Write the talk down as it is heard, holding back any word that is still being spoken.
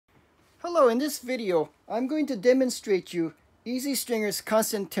Hello, in this video, I'm going to demonstrate you EasyStringer's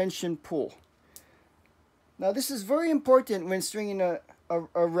constant tension pull. Now this is very important when stringing a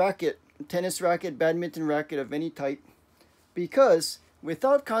racket, tennis racket, badminton racket of any type, because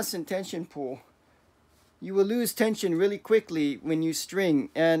without constant tension pull, you will lose tension really quickly when you string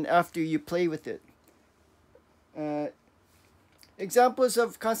and after you play with it. Examples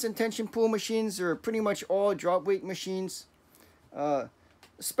of constant tension pull machines are pretty much all drop weight machines.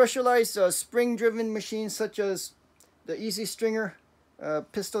 Specialized spring-driven machines such as the EasyStringer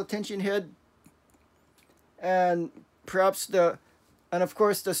pistol tension head, and perhaps and of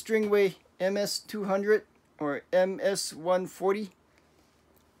course the Stringway MS200 or MS140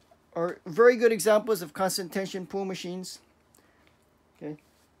 are very good examples of constant tension pull machines. Okay,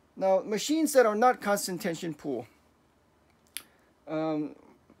 now machines that are not constant tension pull are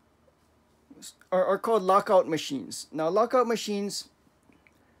called lockout machines. Now lockout machines,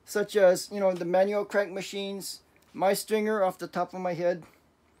 such as, the manual crank machines, my stringer off the top of my head,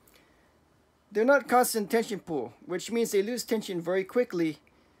 they're not constant tension pull, which means they lose tension very quickly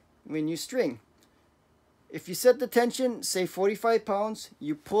when you string. If you set the tension, say 45 pounds,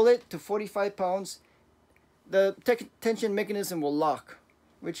 you pull it to 45 pounds, the tension mechanism will lock,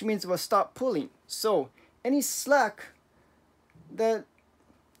 which means it will stop pulling. So any slack that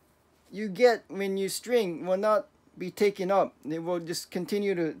you get when you string will not be taken up. It will just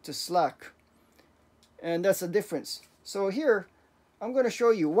continue to slack, and that's the difference. So here I'm going to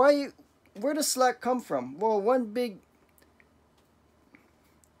show you where does slack come from. Well, one big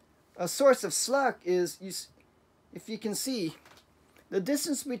source of slack is, if you can see, the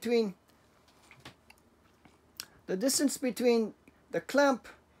distance between the clamp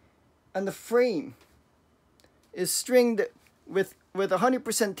and the frame is stringed with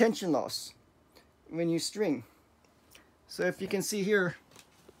 100% tension loss when you string. So if you can see here,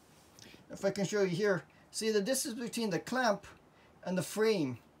 if I can show you here, see the distance between the clamp and the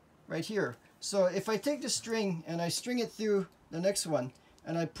frame right here. So if I take the string and I string it through the next one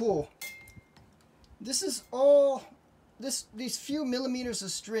and I pull, this is all, these few millimeters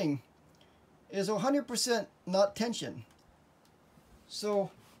of string is 100% not tension.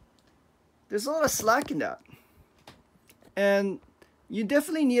 So there's a lot of slack in that. And you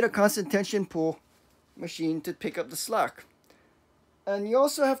definitely need a constant tension pull machine to pick up the slack. And you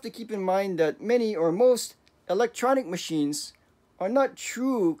also have to keep in mind that many or most electronic machines are not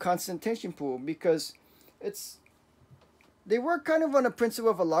true constant tension pull, because they work kind of on the principle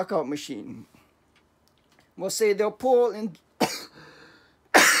of a lockout machine. We'll say they'll pull in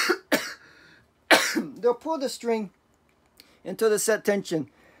they'll pull the string into the set tension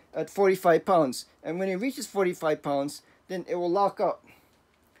at 45 pounds, and when it reaches 45 pounds, then it will lock up.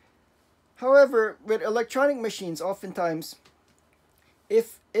 However, with electronic machines, oftentimes,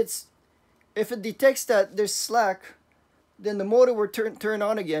 if it detects that there's slack, then the motor will turn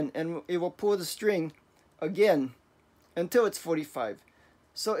on again, and it will pull the string again until it's 45.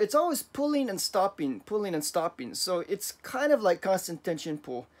 So it's always pulling and stopping, pulling and stopping. So it's kind of like constant tension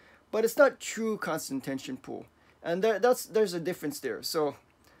pull, but it's not true constant tension pull, and there's a difference there. So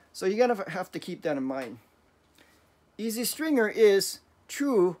you're gonna have to keep that in mind. EasyStringer is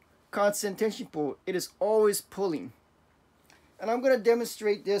true constant tension pull. It is always pulling. And I'm going to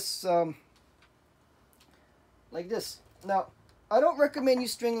demonstrate this like this. Now, I don't recommend you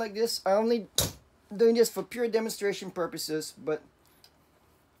string like this. I'm only doing this for pure demonstration purposes. But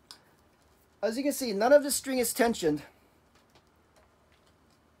as you can see, none of the string is tensioned.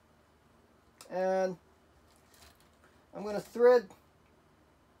 And I'm going to thread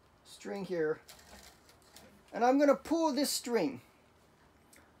string here. And I'm going to pull this string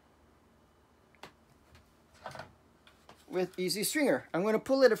with EasyStringer. I'm going to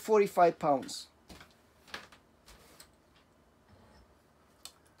pull it at 45 pounds.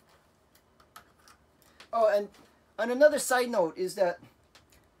 Oh, and another side note is that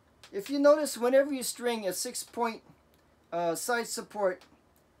if you notice, whenever you string a 6-point side support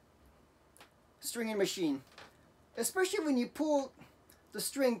stringing machine, especially when you pull the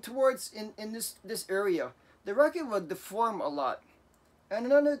string towards in this area, the racket will deform a lot.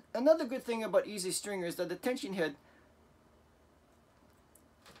 And another good thing about EasyStringer is that the tension head,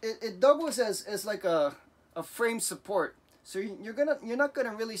 it doubles as like a frame support. So you're not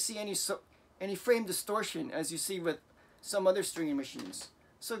gonna really see any frame distortion as you see with some other stringing machines.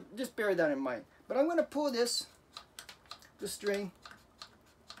 So just bear that in mind. But I'm gonna pull the string.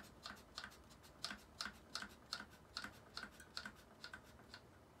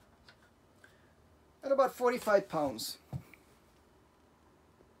 At about 45 pounds.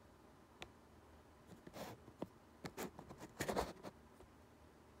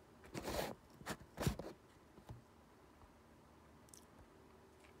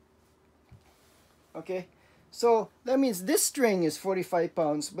 Okay, so that means this string is 45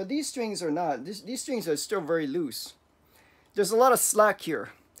 pounds, but these strings are not. These strings are still very loose. There's a lot of slack here.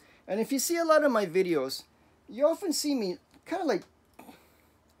 And if you see a lot of my videos, you often see me kind of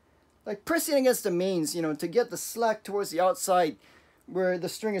like pressing against the mains, you know, to get the slack towards the outside where the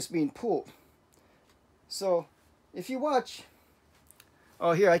string is being pulled. So if you watch,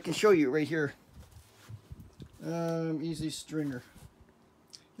 oh, here I can show you right here. EasyStringer.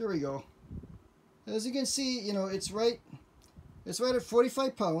 Here we go. As you can see, you know, it's right at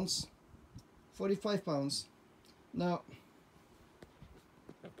 45 pounds. 45 pounds. Now,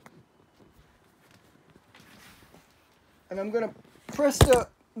 and I'm gonna press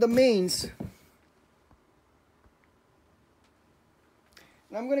the mains,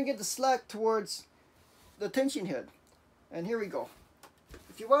 and I'm gonna get the slack towards the tension head. And here we go.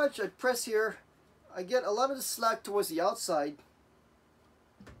 If you watch, I press here, I get a lot of the slack towards the outside.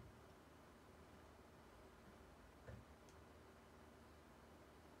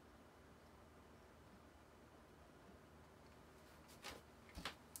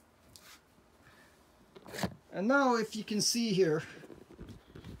 And now if you can see here,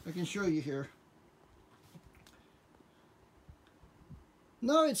 I can show you here.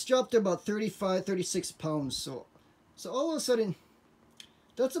 Now it's dropped to about 35, 36 pounds. So all of a sudden,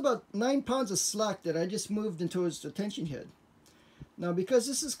 that's about 9 pounds of slack that I just moved into the tension head. Now because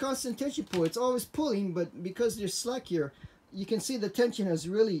this is constant tension pull, it's always pulling, but because there's slack here, you can see the tension has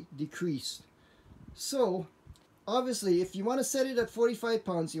really decreased. So obviously, if you want to set it at 45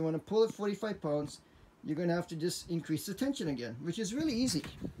 pounds, you want to pull it 45 pounds, you're going to have to just increase the tension again, which is really easy.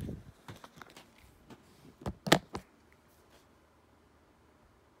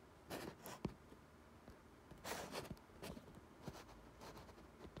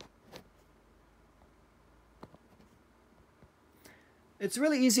 It's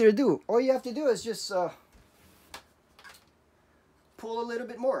really easy to do. All you have to do is just pull a little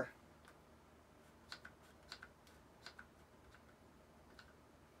bit more.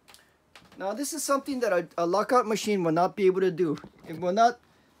 Now this is something that a lockout machine will not be able to do. It will not,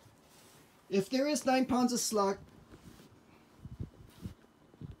 if there is 9 pounds of slack,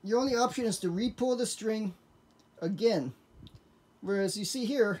 your only option is to re-pull the string again. Whereas you see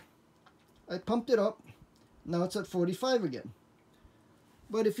here, I pumped it up, now it's at 45 again.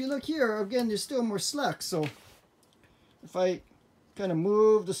 But if you look here, again, there's still more slack. So if I kind of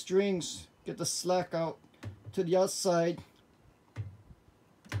move the strings, get the slack out to the outside,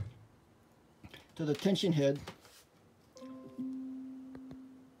 to the tension head.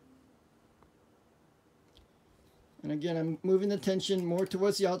 And again, I'm moving the tension more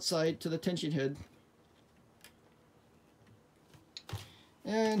towards the outside to the tension head.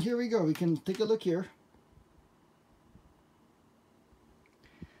 And here we go. We can take a look here.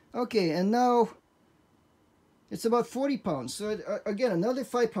 Okay, and now it's about 40 pounds. So again, another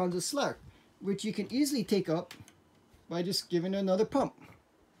 5 pounds of slack, which you can easily take up by just giving it another pump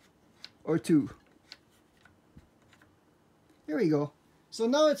or two. Here we go. So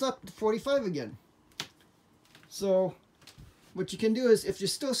now it's up to 45 again. So what you can do is, if you're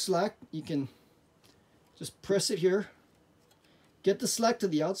still slack, you can just press it here, get the slack to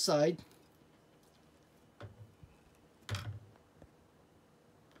the outside,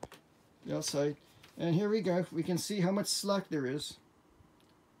 and here we go. We can see how much slack there is.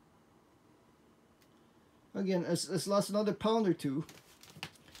 Again, it's lost another pound or two.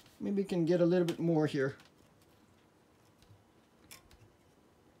 Maybe we can get a little bit more here.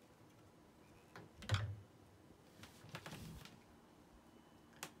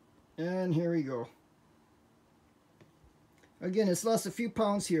 And here we go. Again, it's lost a few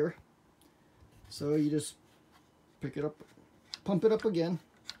pounds here. So you just pick it up, pump it up again,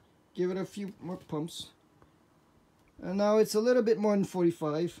 give it a few more pumps. And now it's a little bit more than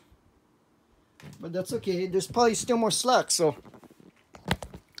 45. But that's okay. There's probably still more slack, so.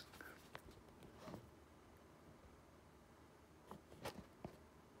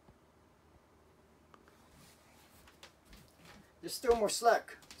 There's still more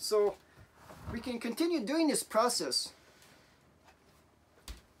slack. So we can continue doing this process.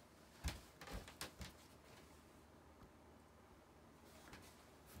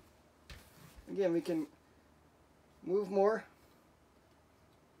 Again, we can move more.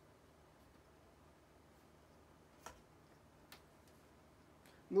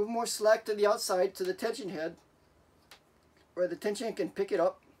 Move more slack to the outside, to the tension head, where the tension head can pick it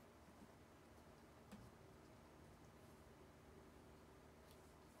up.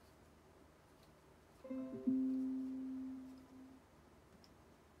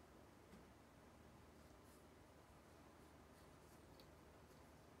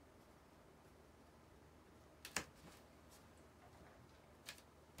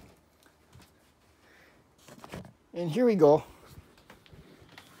 And here we go.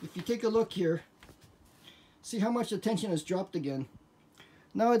 If you take a look here, see how much the tension has dropped again.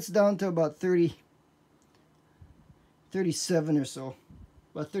 Now it's down to about 37 or so,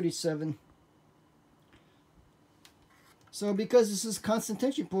 about 37. So because this is constant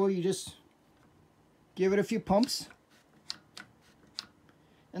tension pull, you just give it a few pumps,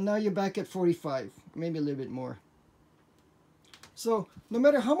 and now you're back at 45, maybe a little bit more. So no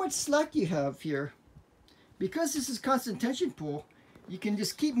matter how much slack you have here, because this is constant tension pull, you can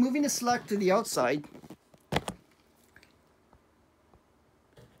just keep moving the slack to the outside,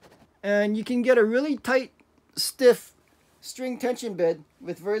 and you can get a really tight, stiff string tension bed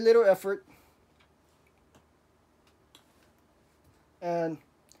with very little effort. And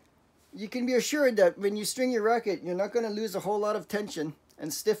you can be assured that when you string your racket, you're not going to lose a whole lot of tension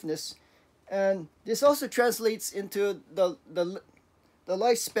and stiffness. And this also translates into the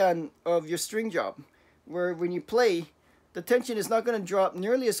lifespan of your string job, where when you play, the tension is not going to drop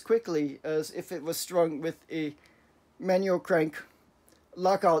nearly as quickly as if it was strung with a manual crank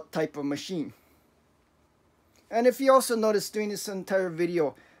lockout type of machine. And if you also notice during this entire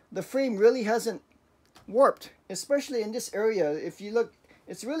video, the frame really hasn't warped, especially in this area. If you look,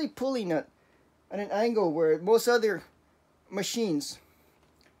 it's really pulling at an angle where most other machines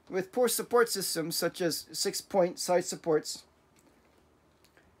with poor support systems, such as 6-point side supports,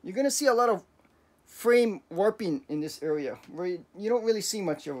 you're going to see a lot of frame warping in this area where you don't really see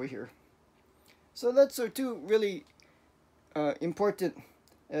much over here. So that's our two really important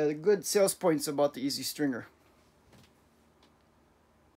good sales points about the EasyStringer.